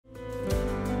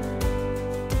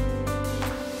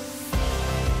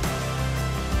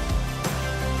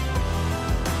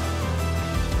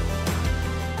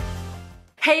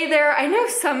Hey there, I know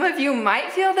some of you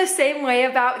might feel the same way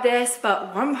about this,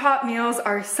 but one-pot meals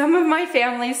are some of my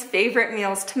family's favorite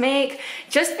meals to make,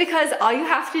 just because all you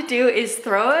have to do is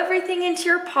throw everything into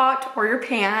your pot or your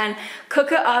pan,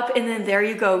 cook it up, and then there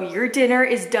you go. Your dinner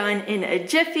is done in a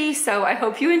jiffy. So I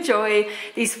hope you enjoy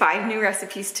these 5 new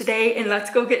recipes today, and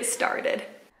let's go get started.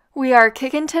 We are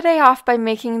kicking today off by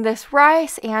making this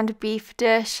rice and beef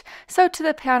dish. So to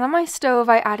the pan on my stove,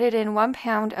 I added in 1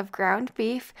 pound of ground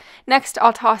beef. Next,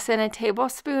 I'll toss in a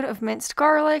tablespoon of minced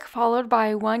garlic, followed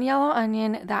by 1 yellow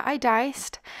onion that I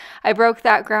diced. I broke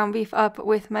that ground beef up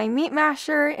with my meat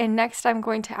masher, and next I'm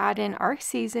going to add in our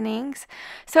seasonings.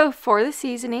 So for the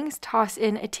seasonings, toss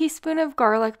in a teaspoon of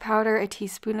garlic powder, a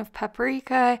teaspoon of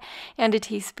paprika, and a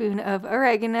teaspoon of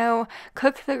oregano.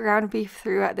 Cook the ground beef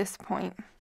through at this point.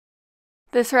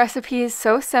 This recipe is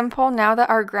so simple. Now that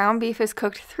our ground beef is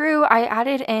cooked through, I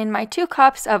added in my 2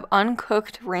 cups of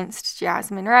uncooked rinsed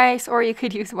jasmine rice, or you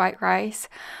could use white rice,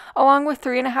 along with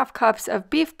 3.5 cups of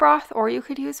beef broth, or you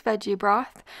could use veggie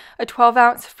broth, a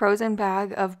 12-ounce frozen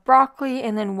bag of broccoli,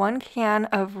 and then 1 can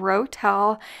of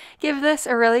rotel. Give this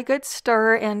a really good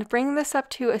stir and bring this up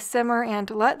to a simmer, and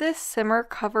let this simmer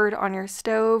covered on your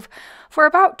stove for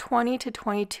about 20 to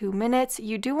 22 minutes.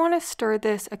 You do want to stir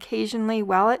this occasionally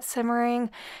while it's simmering,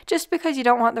 just because you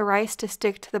don't want the rice to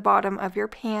stick to the bottom of your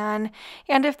pan.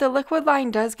 And if the liquid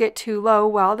line does get too low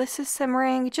while this is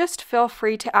simmering, just feel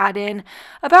free to add in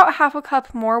about 1/2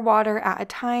 cup more water at a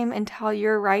time until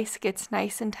your rice gets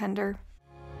nice and tender.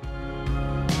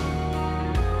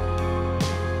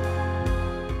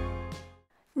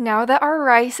 Now that our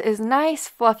rice is nice,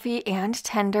 fluffy, and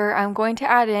tender, I'm going to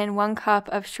add in 1 cup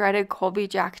of shredded Colby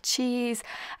Jack cheese.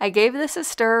 I gave this a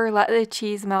stir, let the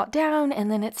cheese melt down, and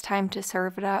then it's time to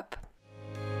serve it up.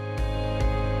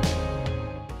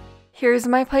 Here's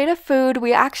my plate of food.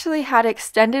 We actually had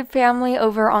extended family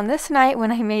over on this night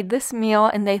when I made this meal,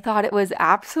 and they thought it was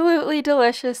absolutely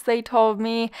delicious, they told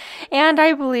me, and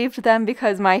I believed them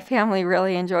because my family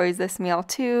really enjoys this meal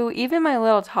too. Even my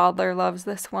little toddler loves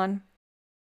this one.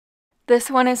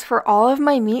 This one is for all of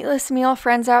my meatless meal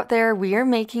friends out there. We are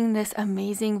making this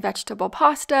amazing vegetable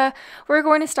pasta. We're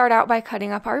going to start out by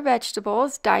cutting up our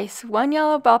vegetables. Dice 1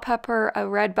 yellow bell pepper, a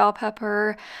red bell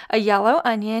pepper, a yellow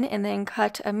onion, and then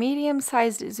cut a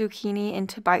medium-sized zucchini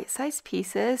into bite-sized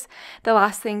pieces. The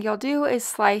last thing you'll do is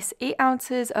slice 8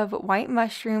 ounces of white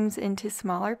mushrooms into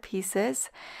smaller pieces.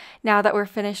 Now that we're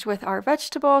finished with our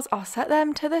vegetables, I'll set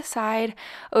them to the side.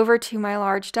 Over to my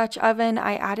large Dutch oven,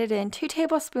 I added in 2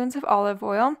 tablespoons of olive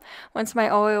oil. Once my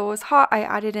oil was hot, I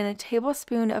added in a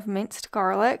tablespoon of minced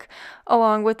garlic,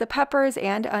 along with the peppers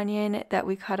and onion that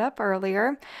we cut up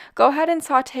earlier. Go ahead and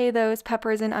saute those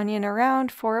peppers and onion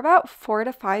around for about 4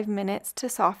 to 5 minutes to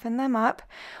soften them up.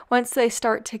 Once they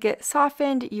start to get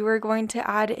softened, you are going to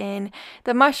add in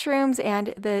the mushrooms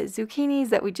and the zucchinis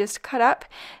that we just cut up.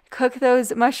 Cook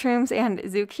those mushrooms and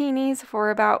zucchinis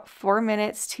for about 4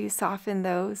 minutes to soften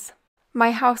those.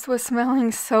 My house was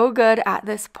smelling so good at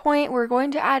this point. We're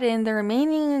going to add in the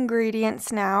remaining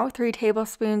ingredients now. 3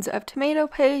 tablespoons of tomato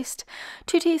paste,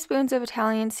 2 teaspoons of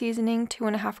Italian seasoning,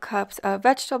 2.5 cups of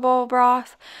vegetable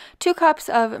broth, 2 cups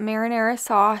of marinara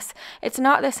sauce. It's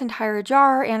not this entire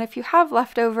jar, and if you have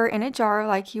leftover in a jar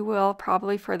like you will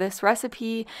probably for this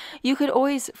recipe, you could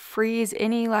always freeze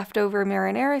any leftover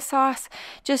marinara sauce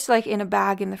just like in a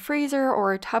bag in the freezer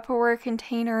or a Tupperware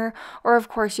container, or of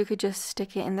course you could just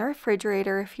stick it in the refrigerator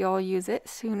if you'll use it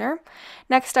sooner.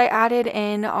 Next, I added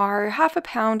in our 1/2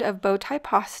 pound of bow tie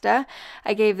pasta.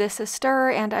 I gave this a stir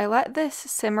and I let this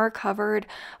simmer covered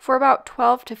for about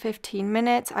 12 to 15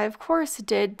 minutes. I of course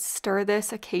did stir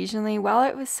this occasionally while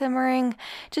it was simmering,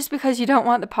 just because you don't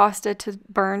want the pasta to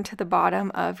burn to the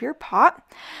bottom of your pot.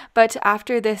 But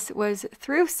after this was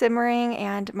through simmering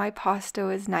and my pasta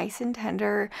was nice and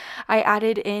tender, I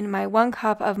added in my 1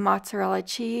 cup of mozzarella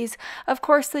cheese. Of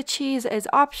course, the cheese is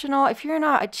optional. If you're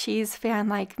not a cheese fan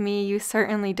like me, you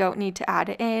certainly don't need to add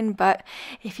it in, but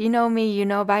if you know me, you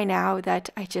know by now that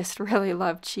I just really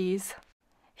love cheese.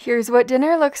 Here's what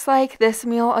dinner looks like. This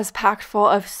meal is packed full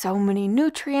of so many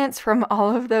nutrients from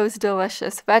all of those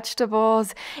delicious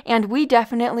vegetables, and we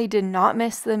definitely did not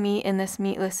miss the meat in this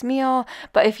meatless meal,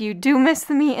 but if you do miss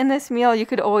the meat in this meal, you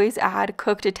could always add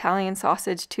cooked Italian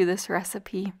sausage to this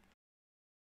recipe.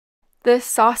 This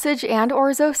sausage and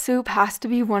orzo soup has to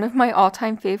be one of my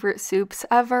all-time favorite soups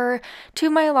ever. To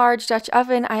my large Dutch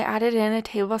oven, I added in a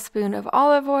tablespoon of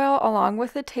olive oil along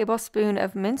with a tablespoon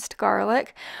of minced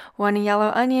garlic, 1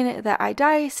 yellow onion that I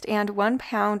diced, and 1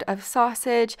 pound of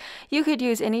sausage. You could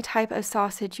use any type of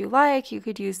sausage you like. You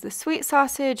could use the sweet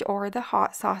sausage or the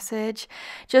hot sausage.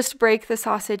 Just break the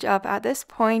sausage up at this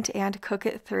point and cook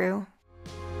it through.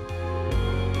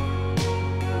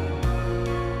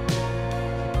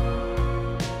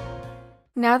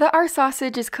 Now that our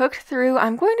sausage is cooked through,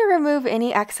 I'm going to remove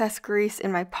any excess grease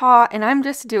in my pot, and I'm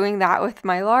just doing that with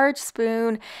my large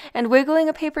spoon and wiggling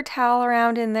a paper towel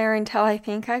around in there until I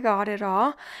think I got it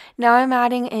all. Now I'm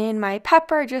adding in my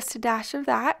pepper, just a dash of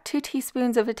that, 2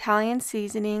 teaspoons of Italian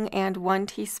seasoning, and 1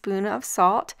 teaspoon of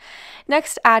salt.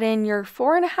 Next, add in your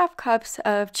 4.5 cups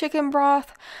of chicken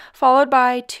broth, followed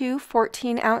by 2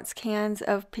 14-ounce cans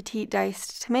of petite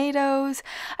diced tomatoes.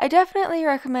 I definitely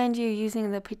recommend you using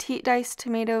the petite diced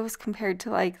tomatoes compared to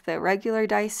like the regular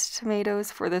diced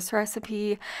tomatoes for this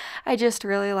recipe. I just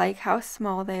really like how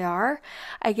small they are.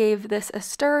 I gave this a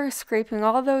stir, scraping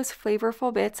all those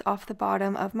flavorful bits off the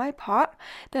bottom of my pot.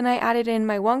 Then I added in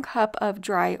my 1 cup of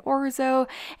dry orzo,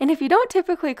 and if you don't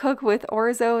typically cook with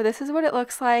orzo, this is what it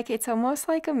looks like. It's almost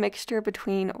like a mixture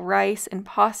between rice and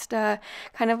pasta,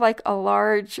 kind of like a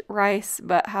large rice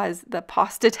but has the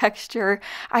pasta texture.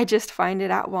 I just find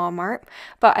it at Walmart.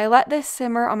 But I let this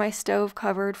simmer on my stove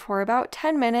covered for about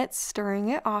 10 minutes, stirring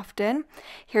it often.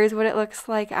 Here's what it looks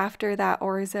like after that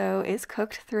orzo is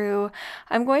cooked through.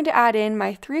 I'm going to add in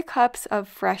my 3 cups of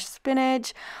fresh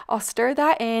spinach. I'll stir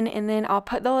that in, and then I'll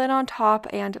put the lid on top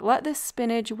and let this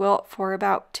spinach wilt for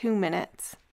about 2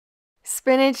 minutes.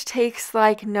 Spinach takes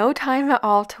like no time at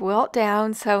all to wilt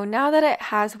down, so now that it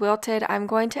has wilted, I'm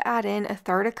going to add in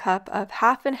 1/3 cup of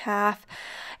half and half,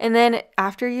 and then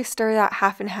after you stir that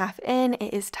half and half in,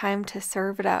 it is time to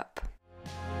serve it up.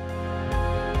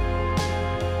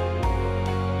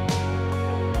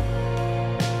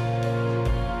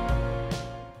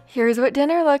 Here's what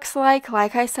dinner looks like.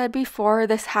 Like I said before,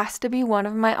 this has to be one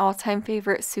of my all-time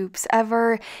favorite soups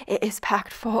ever. It is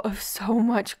packed full of so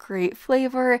much great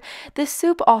flavor. This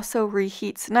soup also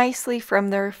reheats nicely from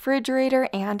the refrigerator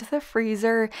and the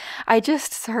freezer. I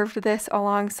just served this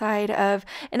alongside of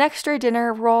an extra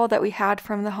dinner roll that we had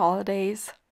from the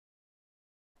holidays.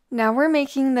 Now we're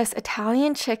making this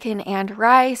Italian chicken and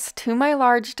rice. To my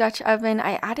large Dutch oven,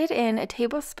 I added in a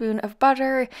tablespoon of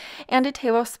butter and a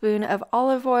tablespoon of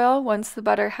olive oil. Once the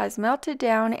butter has melted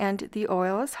down and the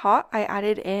oil is hot, I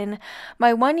added in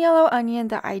my 1 yellow onion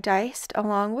that I diced,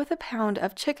 along with a pound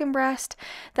of chicken breast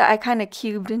that I kind of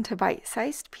cubed into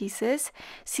bite-sized pieces.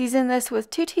 Season this with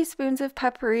 2 teaspoons of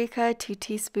paprika, 2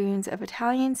 teaspoons of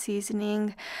Italian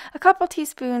seasoning, a couple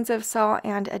teaspoons of salt,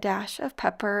 and a dash of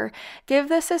pepper. Give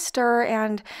this a stir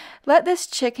and let this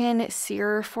chicken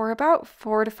sear for about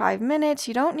 4 to 5 minutes.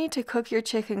 You don't need to cook your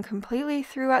chicken completely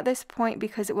through at this point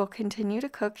because it will continue to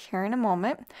cook here in a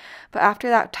moment. But after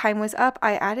that time was up,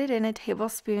 I added in a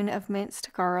tablespoon of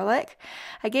minced garlic.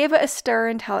 I gave it a stir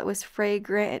until it was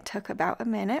fragrant. It took about a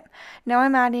minute. Now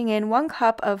I'm adding in 1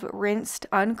 cup of rinsed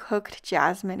uncooked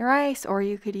jasmine rice, or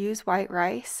you could use white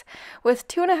rice, with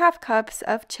 2.5 cups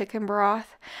of chicken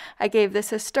broth. I gave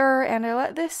this a stir and I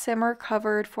let this simmer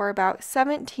covered for about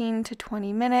 17 to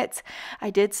 20 minutes. I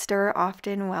did stir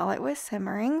often while it was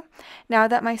simmering. Now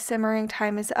that my simmering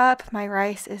time is up, my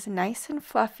rice is nice and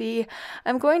fluffy.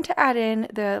 I'm going to add in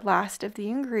the last of the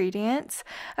ingredients,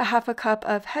 1/2 cup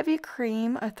of heavy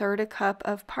cream, 1/3 cup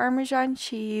of Parmesan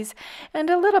cheese, and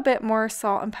a little bit more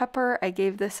salt and pepper. I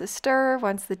gave this a stir.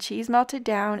 Once the cheese melted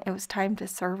down, it was time to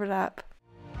serve it up.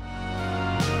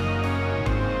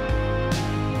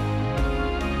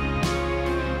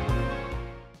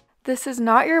 This is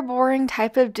not your boring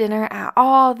type of dinner at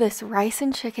all. This rice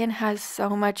and chicken has so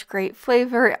much great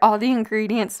flavor. All the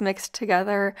ingredients mixed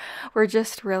together were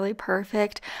just really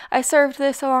perfect. I served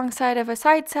this alongside of a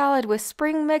side salad with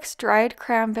spring mix, dried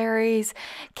cranberries,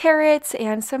 carrots,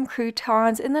 and some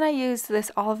croutons, and then I used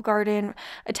this Olive Garden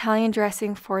Italian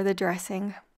dressing for the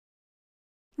dressing.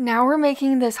 Now we're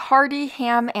making this hearty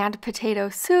ham and potato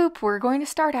soup. We're going to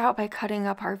start out by cutting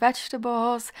up our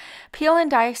vegetables. Peel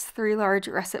and dice 3 large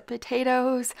russet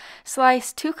potatoes.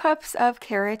 Slice 2 cups of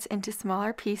carrots into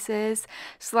smaller pieces.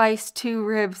 Slice 2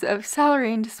 ribs of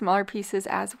celery into smaller pieces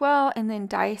as well, and then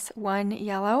dice 1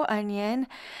 yellow onion.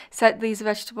 Set these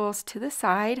vegetables to the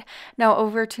side. Now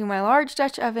over to my large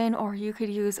Dutch oven, or you could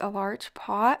use a large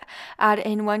pot. Add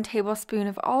in 1 tablespoon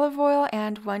of olive oil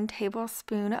and 1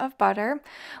 tablespoon of butter.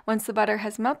 Once the butter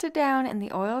has melted down and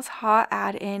the oil is hot,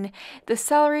 add in the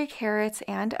celery, carrots,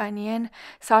 and onion.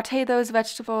 Saute those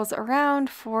vegetables around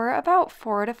for about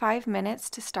 4 to 5 minutes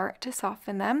to start to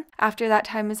soften them. After that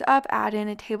time is up, add in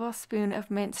a tablespoon of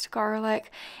minced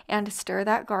garlic and stir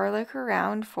that garlic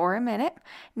around for a minute.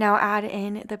 Now add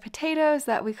in the potatoes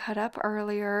that we cut up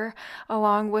earlier,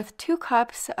 along with 2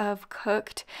 cups of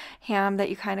cooked ham that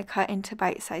you kind of cut into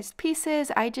bite-sized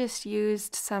pieces. I just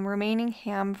used some remaining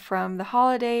ham from the holidays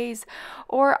holidays.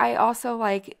 Or I also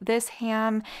like this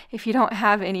ham. If you don't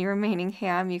have any remaining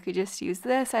ham, you could just use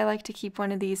this. I like to keep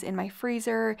one of these in my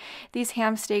freezer. These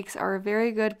ham steaks are a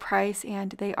very good price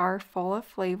and they are full of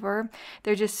flavor.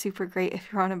 They're just super great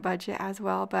if you're on a budget as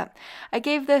well. But I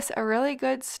gave this a really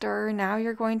good stir. Now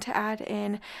you're going to add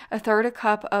in 1/3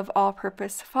 cup of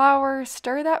all-purpose flour.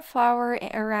 Stir that flour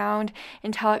around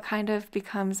until it kind of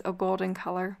becomes a golden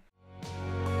color.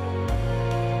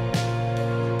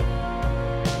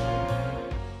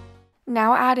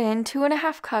 Now add in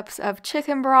 2½ cups of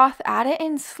chicken broth. Add it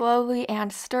in slowly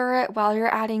and stir it while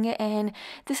you're adding it in.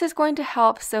 This is going to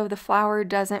help so the flour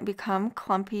doesn't become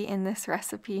clumpy in this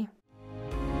recipe.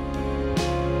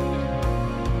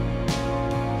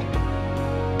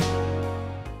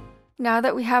 Now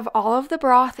that we have all of the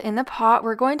broth in the pot,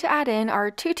 we're going to add in our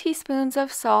 2 teaspoons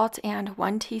of salt and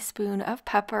 1 teaspoon of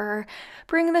pepper.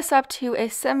 Bring this up to a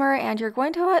simmer and you're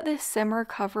going to let this simmer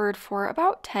covered for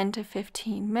about 10 to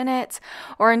 15 minutes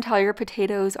or until your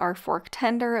potatoes are fork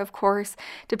tender, of course.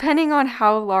 Depending on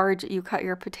how large you cut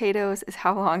your potatoes is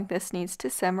how long this needs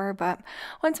to simmer. But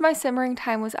once my simmering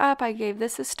time was up, I gave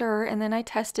this a stir and then I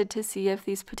tested to see if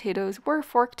these potatoes were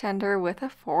fork tender with a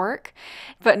fork.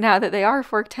 But now that they are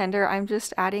fork tender, I'm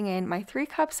just adding in my 3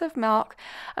 cups of milk.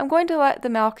 I'm going to let the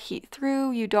milk heat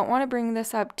through. You don't want to bring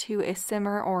this up to a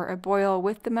simmer or a boil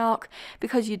with the milk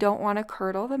because you don't want to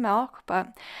curdle the milk. But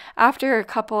after a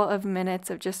couple of minutes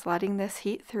of just letting this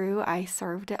heat through, I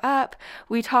served it up.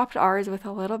 We topped ours with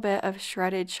a little bit of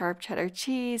shredded sharp cheddar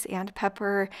cheese and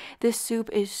pepper. This soup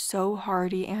is so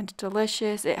hearty and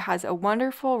delicious. It has a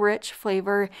wonderful, rich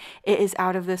flavor. It is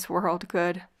out of this world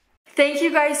good. Thank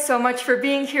you guys so much for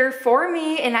being here for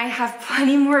me, and I have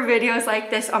plenty more videos like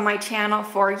this on my channel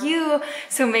for you,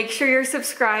 so make sure you're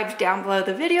subscribed down below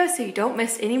the video so you don't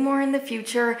miss any more in the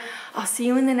future. I'll see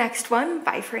you in the next one.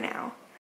 Bye for now.